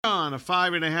On a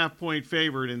 5.5-point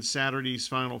favorite in Saturday's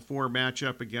Final Four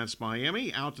matchup against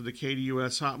Miami. Out to the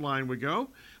KDUS hotline we go.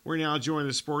 We're now joined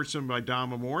as sportsman by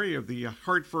Dom Amore of the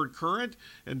Hartford Courant.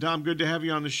 And Dom, good to have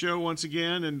you on the show once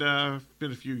again. And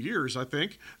been a few years, I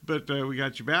think, but we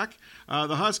got you back.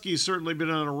 The Huskies certainly been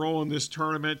on a roll in this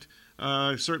tournament,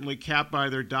 certainly capped by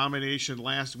their domination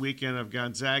last weekend of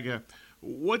Gonzaga.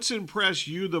 What's impressed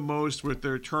you the most with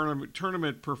their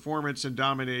tournament performance and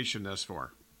domination thus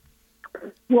far?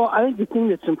 Well, I think the thing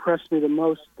that's impressed me the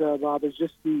most, Bob, is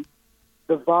just the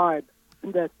vibe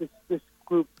that this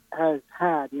group has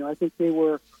had. You know, I think they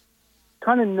were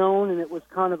kind of known, and it was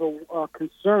kind of a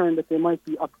concern that they might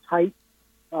be uptight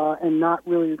and not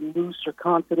really loose or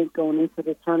confident going into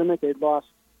the tournament. They'd lost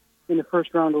in the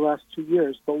first round the last 2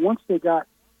 years, but once they got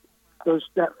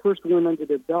that first win under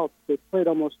their belts, they played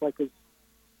almost like as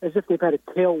if they've had a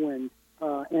tailwind,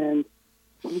 and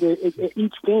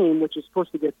each game, which is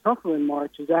supposed to get tougher in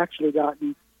March, has actually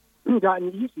gotten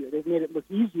easier. They've made it look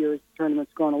easier as the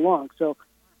tournament's gone along. So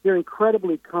they're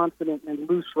incredibly confident and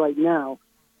loose right now.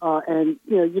 And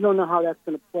you don't know how that's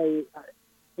going to play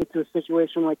into a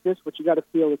situation like this, but you got to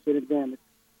feel it's an advantage.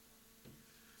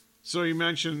 So you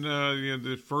mentioned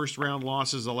the first round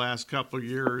losses the last couple of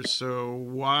years. So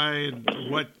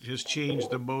what has changed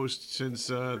the most since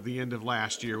the end of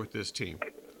last year with this team?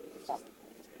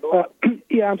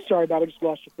 Yeah, I'm sorry, Bob. I just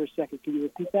lost you for a second. Can you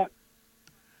repeat that?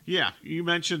 Yeah, you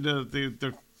mentioned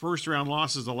the first round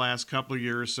losses the last couple of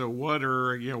years. So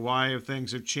why have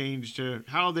things changed?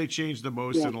 How have they changed the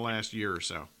most in the last year or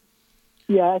so?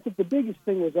 Yeah, I think the biggest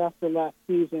thing was after last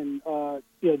season,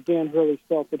 Dan Hurley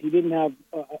felt that he didn't have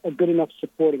a good enough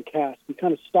supporting cast. He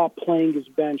kind of stopped playing his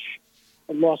bench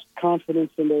and lost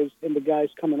confidence in the guys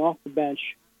coming off the bench,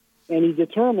 and he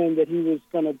determined that he was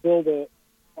going to build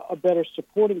a better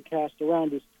supporting cast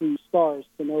around his three stars,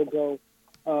 Sanogo,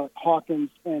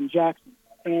 Hawkins, and Jackson.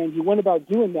 And he went about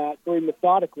doing that very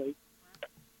methodically.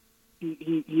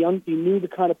 He knew the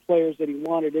kind of players that he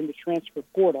wanted in the transfer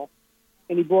portal,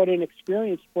 and he brought in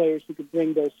experienced players who could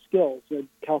bring those skills.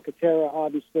 Calcaterra,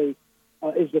 obviously,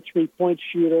 is the three-point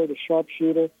shooter, the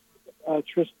sharpshooter.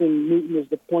 Tristan Newton is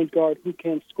the point guard who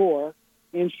can score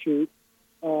and shoot.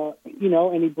 And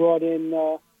he brought in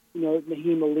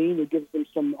Naheem Aline, who gives them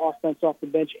some offense off the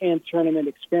bench and tournament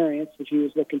experience, which he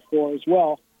was looking for as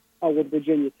well with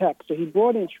Virginia Tech. So he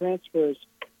brought in transfers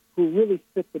who really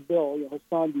fit the bill.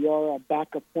 Hassan Diarra, a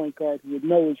backup point guard who would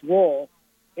know his role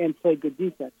and play good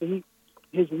defense. So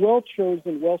his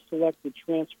well-chosen, well-selected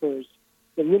transfers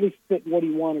that really fit what he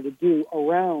wanted to do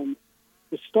around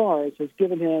the stars has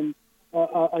given him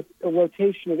a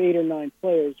rotation of 8 or 9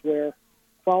 players where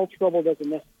foul trouble doesn't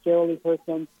necessarily hurt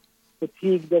them.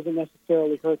 Fatigue doesn't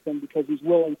necessarily hurt them because he's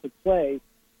willing to play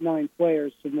 9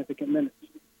 players significant minutes.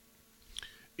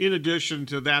 In addition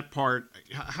to that part,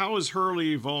 how has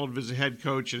Hurley evolved as a head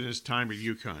coach in his time at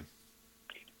UConn?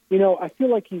 I feel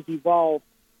like he's evolved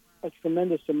a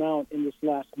tremendous amount in this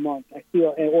last month.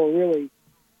 Or really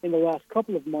in the last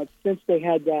couple of months since they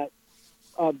had that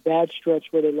bad stretch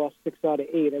where they lost 6 out of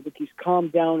 8. I think he's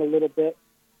calmed down a little bit.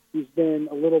 He's been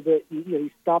a little bit,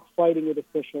 he stopped fighting with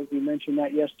officials. We mentioned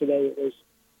that yesterday. It was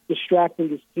distracting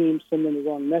his team, sending the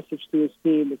wrong message to his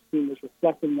team. His team was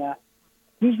reflecting that.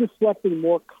 He's reflecting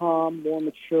more calm, more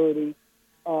maturity,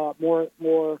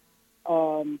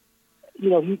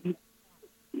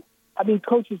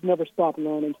 coaches never stop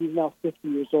learning. He's now 50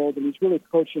 years old, and he's really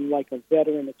coaching like a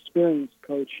veteran, experienced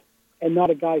coach and not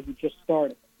a guy who just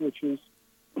started, which is,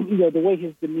 the way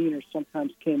his demeanor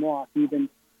sometimes came off, even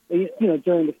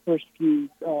during the first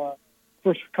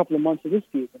couple of months of this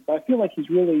season. But I feel like he's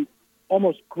really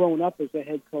almost grown up as a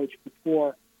head coach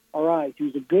before our eyes. He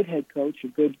was a good head coach, a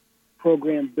good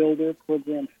program builder,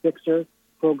 program fixer,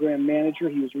 program manager.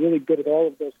 He was really good at all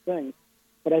of those things.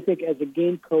 But I think as a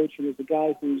game coach and as a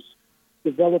guy who's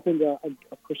developing a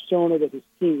persona that his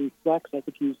team reflects, I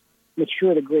think he's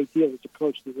matured a great deal as a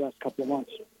coach these last couple of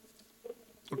months.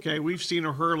 Okay, we've seen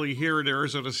a Hurley here at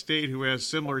Arizona State who has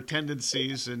similar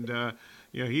tendencies, and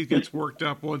he gets worked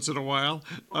up once in a while.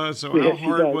 So how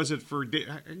hard was it for?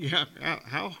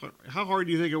 How hard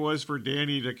do you think it was for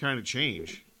Danny to kind of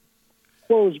change?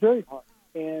 Well, it was very hard,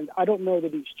 and I don't know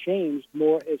that he's changed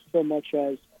more as so much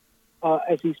as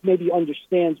he maybe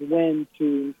understands when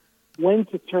to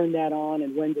turn that on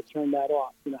and when to turn that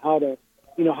off. How to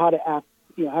act.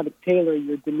 How to tailor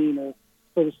your demeanor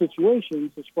for the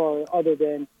situations as far other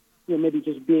than maybe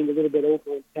just being a little bit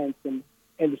over intense and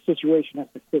the situation has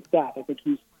to fit that. I think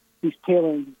he's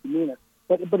tailoring his demeanor.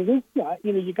 But it is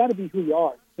you got to be who you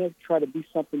are. You can't try to be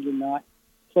something you're not.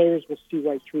 Players will see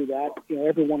right through that.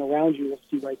 Everyone around you will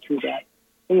see right through that.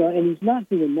 And he's not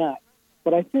doing that.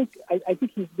 But I think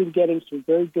he's been getting some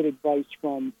very good advice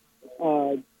from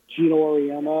Gino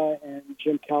Auriemma and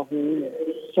Jim Calhoun and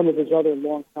some of his other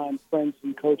longtime friends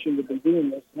in coaching have been doing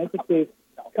this. And I think they've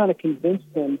kind of convinced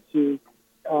him to,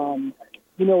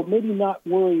 maybe not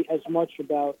worry as much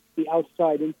about the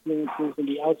outside influences and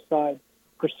the outside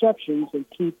perceptions and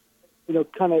keep,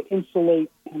 kind of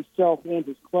insulate himself and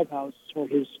his clubhouse or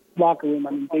his locker room.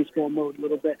 I mean, baseball mode a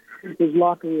little bit. His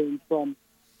locker room from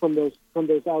those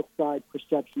outside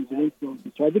perceptions and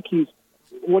influences. So I think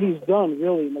what he's done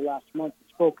really in the last month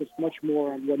is focused much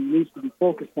more on what he needs to be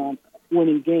focused on,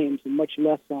 winning games, and much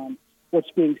less on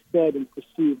what's being said and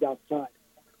perceived outside.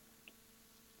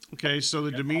 Okay, so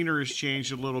the demeanor has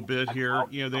changed a little bit here.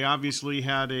 They obviously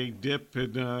had a dip,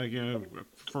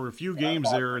 for a few games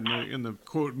there in the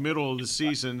quote middle of the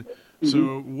season.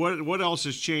 So what else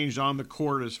has changed on the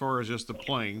court as far as just the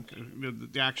playing,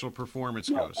 the actual performance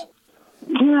goes?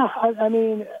 Yeah, I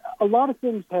mean, a lot of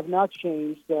things have not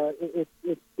changed.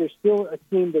 They're still a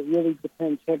team that really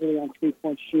depends heavily on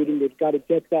three-point shooting. They've got to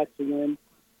get that to win.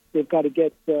 They've got to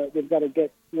get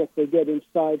what they get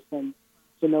inside from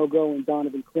Sanogo and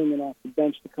Donovan Klingman off the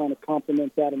bench to kind of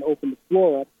complement that and open the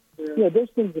floor up. Those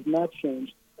things have not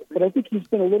changed. But I think he's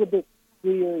been a little bit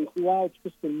freer. He's allowed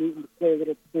Tristan Newton to play a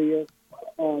little freer,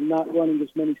 not running as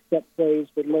many step plays,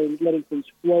 but letting things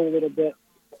flow a little bit.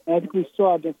 And I think we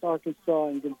saw against Arkansas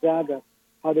and Gonzaga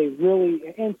how they really,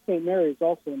 and St. Mary's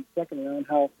also in the second round,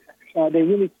 how they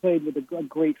really played with a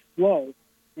great flow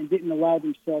and didn't allow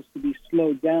themselves to be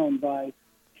slowed down by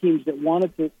teams that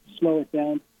wanted to slow it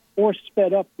down or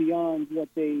sped up beyond what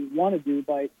they want to do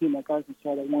by a team like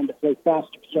Arkansas that wanted to play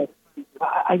faster. So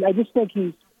I just think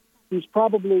he's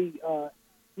probably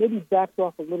maybe backed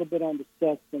off a little bit on the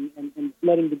sets and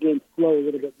letting the game flow a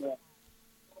little bit more.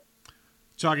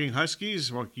 Talking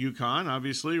Huskies, well, UConn,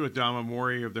 obviously, with Dom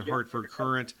Amore of the Hartford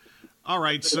Courant. All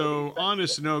right, so on to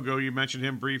Sanogo, you mentioned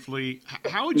him briefly.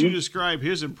 How would you describe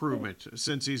his improvement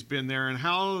since he's been there, and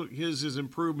how his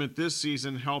improvement this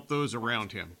season helped those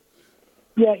around him?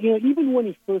 Yeah, even when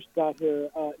he first got here,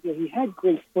 he had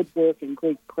great footwork and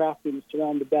great craftiness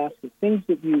around the basket, things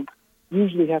that you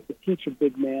usually have to teach a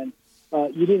big man.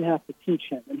 You didn't have to teach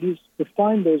him, and he's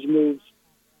refined those moves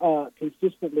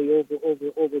consistently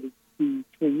over the 3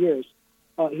 years.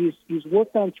 He's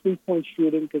worked on three-point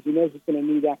shooting because he knows he's going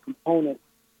to need that component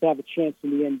to have a chance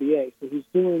in the NBA. So he's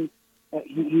doing.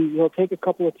 He'll take a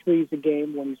couple of threes a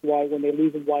game when they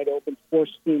leave him wide open,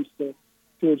 force teams to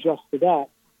adjust to that.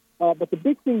 But the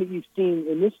big thing that you've seen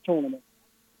in this tournament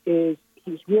is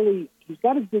he's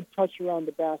got a good touch around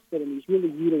the basket, and he's really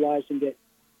utilizing it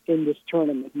in this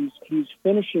tournament. He's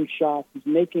finishing shots, he's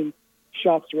making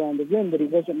shots around the rim that he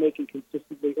wasn't making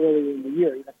consistently earlier in the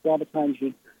year. A lot of times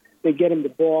they get him the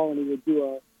ball, and he would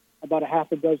do about a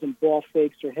half a dozen ball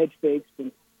fakes or head fakes,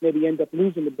 and maybe end up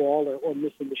losing the ball or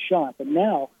missing the shot. But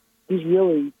now he's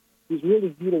really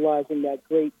utilizing that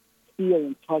great feel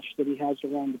and touch that he has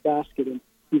around the basket, and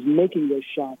he's making those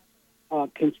shots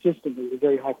consistently with a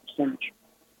very high percentage.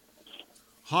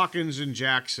 Hawkins and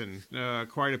Jackson,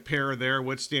 quite a pair there.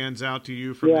 What stands out to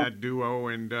you from that duo,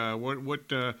 and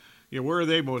where are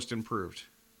they most improved?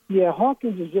 Yeah,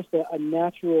 Hawkins is just a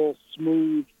natural,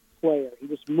 smooth player. He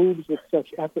just moves with such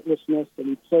effortlessness, and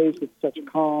he plays with such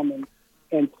calm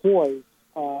and poise.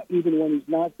 Even when he's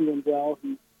not doing well,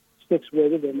 he sticks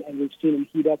with it, and we've seen him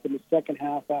heat up in the second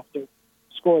half after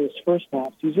scoreless first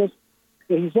half.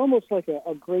 He's almost like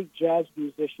a great jazz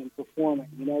musician performing.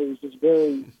 He's just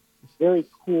very, very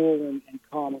cool and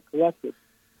calm and collected.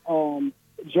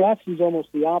 Jackson's almost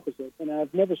the opposite, and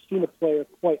I've never seen a player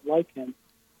quite like him.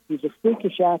 He's a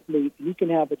freakish athlete. He can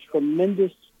have a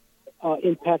tremendous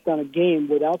impact on a game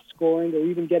without scoring or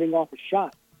even getting off a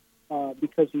shot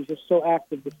because he's just so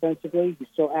active defensively. He's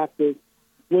so active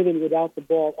with and without the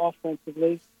ball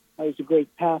offensively. He's a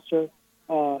great passer.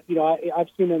 I've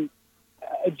seen him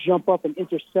jump up and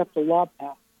intercept a lob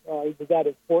pass. He's that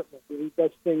important. He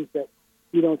does things that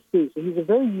you don't see. So he's a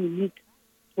very unique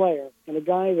player and a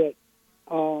guy that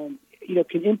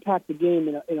can impact the game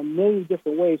in a million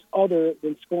different ways other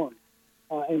than scoring.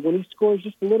 And when he scores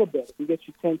just a little bit, if he gets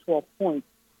you 10, 12 points,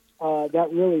 that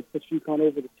really puts UConn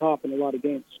over the top in a lot of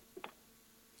games.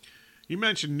 You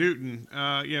mentioned Newton.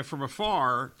 From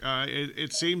afar,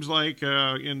 it seems like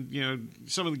in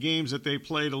some of the games that they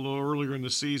played a little earlier in the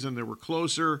season, they were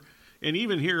closer. And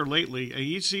even here lately,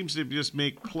 he seems to just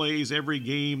make plays every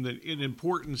game that in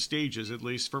important stages, at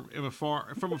least from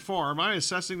afar. Am I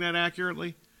assessing that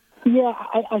accurately? Yeah,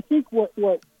 I think what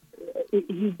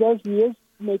he does, he is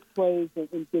make plays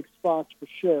in big spots for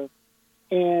sure.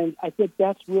 And I think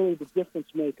that's really the difference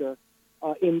maker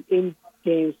in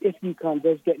games if UConn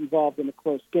does get involved in a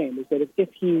close game. Is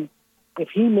that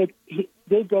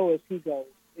they go as he goes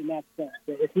in that sense.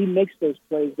 That if he makes those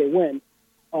plays, they win.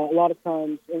 A lot of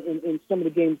times in some of the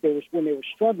games when they were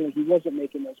struggling, he wasn't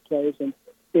making those plays and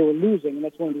they were losing, and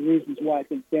that's one of the reasons why I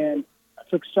think Dan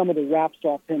took some of the wraps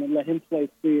off him and let him play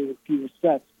fewer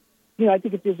sets. I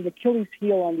think if there's an Achilles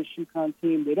heel on this UConn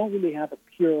team, they don't really have a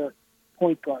pure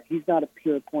point guard. He's not a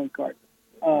pure point guard.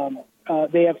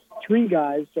 They have three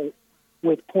guys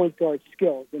with point guard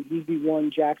skills, and he'd be one,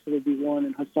 Jackson would be one,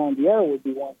 and Hassan Diarra would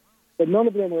be one. But none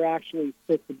of them are actually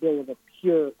fit the bill of a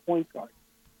pure point guard.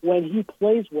 When he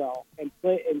plays well and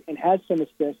has some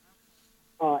assists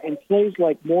and plays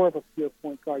like more of a pure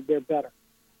point guard, they're better.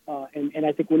 And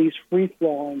I think when he's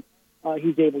free-flowing,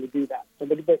 he's able to do that.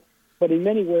 But in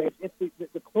many ways,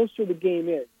 the closer the game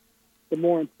is, the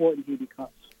more important he becomes.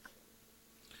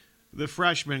 The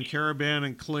freshmen, Karaban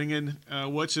and Klingen,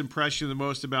 what's impressed you the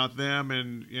most about them?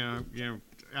 And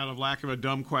out of lack of a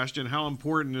dumb question, how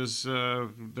important is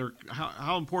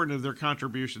how important have their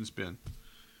contributions been?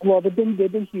 Well, they've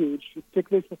been huge,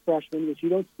 particularly for freshmen, which you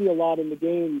don't see a lot in the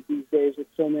game these days with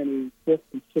so many fifth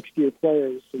and sixth-year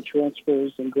players and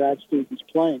transfers and grad students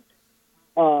playing.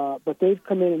 But they've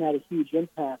come in and had a huge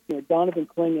impact. Donovan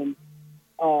Klingen,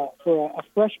 for a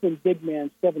freshman big man,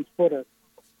 7-footer,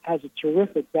 has a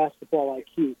terrific basketball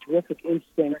IQ, terrific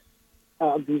instincts.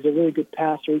 He's a really good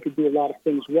passer. He could do a lot of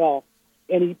things well.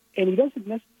 And he doesn't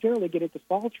necessarily get into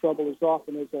foul trouble as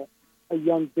often as a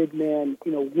young big man,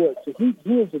 would. So he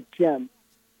is a gem.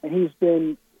 And he's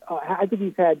been, I think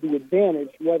he's had the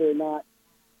advantage, whether or not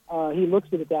he looks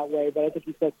at it that way, but I think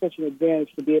he's had such an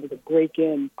advantage to be able to break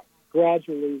in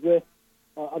gradually with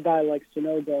a guy like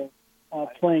Sonogo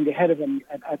playing ahead of him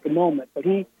at the moment. But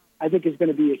I think, is going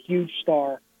to be a huge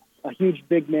star, a huge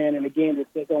big man in a game that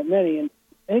there aren't many. And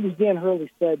I think as Dan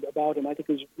Hurley said about him, I think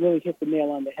he's really hit the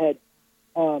nail on the head.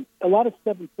 A lot of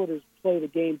 7-footers play the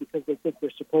game because they think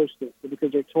they're supposed to, or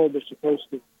because they're told they're supposed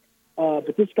to.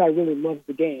 But this guy really loves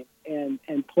the game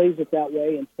and plays it that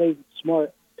way and plays it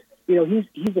smart.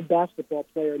 He's a basketball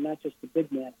player, not just a big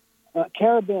man.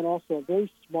 Karaban, also a very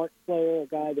smart player, a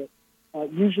guy that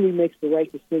usually makes the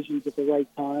right decisions at the right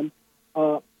time.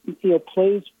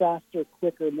 Plays faster,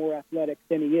 quicker, more athletic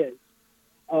than he is.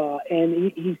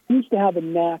 And he seems to have a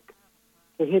knack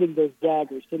for hitting those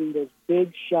daggers, hitting those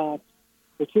big shots,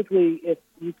 particularly if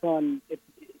UConn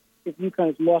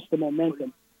has lost the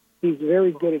momentum. He's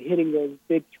very good at hitting those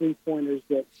big three-pointers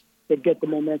that get the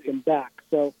momentum back.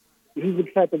 So he's the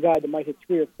type of guy that might hit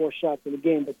 3 or 4 shots in a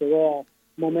game, but they're all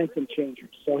momentum changers.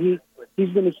 So he's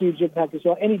been a huge impact as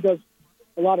well, and he does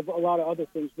a lot of other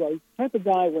things well. He's the type of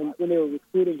guy when they were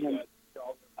recruiting him,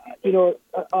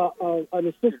 an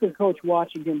assistant coach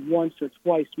watching him once or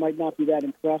twice might not be that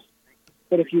impressed,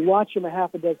 but if you watch him a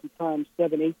half a dozen times,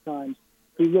 7, 8 times,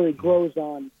 he really grows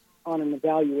on an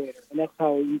evaluator, and that's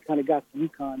how he kind of got to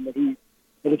UConn.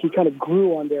 That he kind of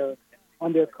grew on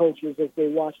their coaches as they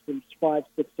watched him 5,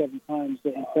 6, 7 times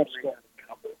in prep school.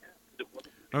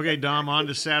 Okay, Dom, on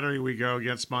to Saturday we go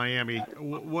against Miami.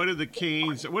 What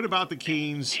about the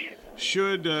Canes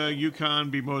should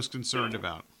UConn be most concerned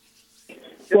about?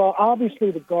 Well,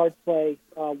 obviously the guard play,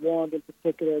 Wong in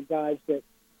particular, guys that,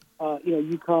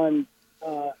 UConn,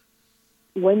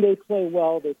 when they play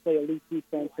well, they play elite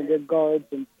defense, and their guards,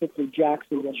 and particularly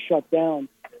Jackson, will shut down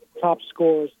top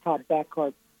scorers, top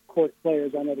backcourt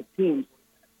players on other teams.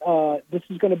 This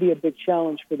is going to be a big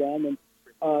challenge for them, and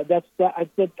I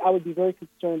think I would be very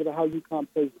concerned about how UConn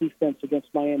plays defense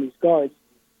against Miami's guards.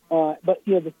 But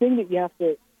the thing that you have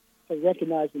to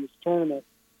recognize in this tournament,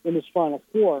 in this Final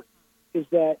Four, is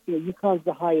that UConn's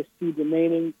the highest seed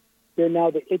remaining. They're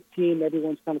now the it team.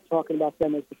 Everyone's kind of talking about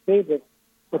them as the favorite.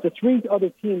 But the 3 other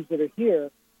teams that are here,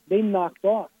 they knocked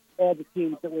off all the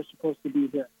teams that were supposed to be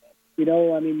here.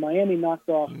 Miami knocked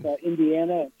off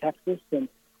Indiana and Texas, and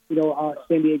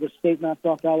San Diego State knocked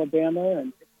off Alabama,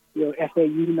 and FAU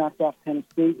knocked off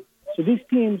Tennessee. So these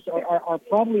teams are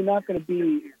probably not going to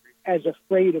be as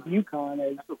afraid of UConn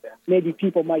as maybe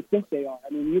people might think they are.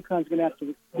 UConn's going to have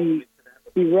to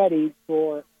be ready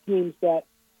for teams that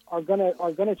are going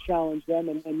to challenge them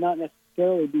and not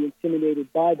necessarily be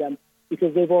intimidated by them,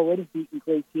 because they've already beaten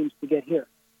great teams to get here.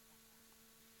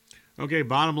 Okay,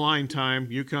 bottom line time.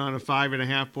 UConn a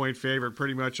 5.5-point favorite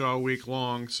pretty much all week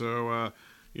long. So,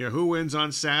 who wins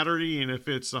on Saturday? And if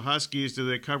it's the Huskies, do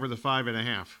they cover the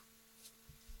 5.5?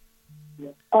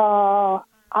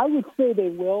 I would say they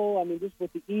will. Just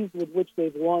with the ease with which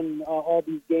they've won all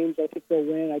these games, I think they'll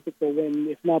win. I think they'll win,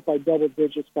 if not by double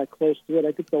digits, by close to it.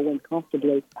 I think they'll win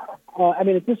comfortably.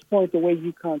 At this point, the way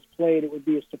UConn's played, it would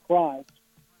be a surprise.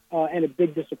 and a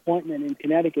big disappointment in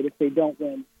Connecticut if they don't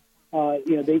win.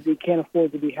 They can't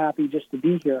afford to be happy just to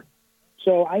be here.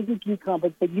 So I think UConn,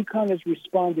 but UConn has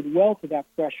responded well to that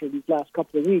pressure these last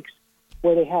couple of weeks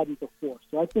where they hadn't before.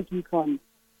 So I think UConn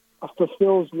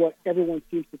fulfills what everyone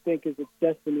seems to think is its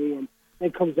destiny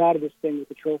and comes out of this thing with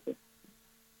a trophy.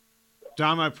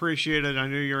 Dom, I appreciate it. I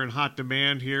know you're in hot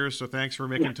demand here, so thanks for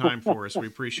making time for us. We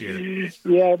appreciate it.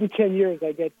 Yeah, every 10 years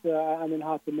I get I'm in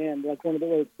hot demand, like one of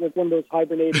those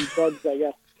hibernating bugs, I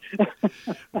guess.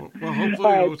 Well,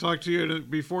 hopefully we'll talk to you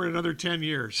before another 10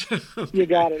 years. Okay. You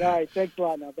got it. All right. Thanks a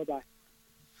lot now. Bye-bye.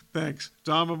 Thanks.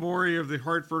 Dom Amore of the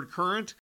Hartford Courant.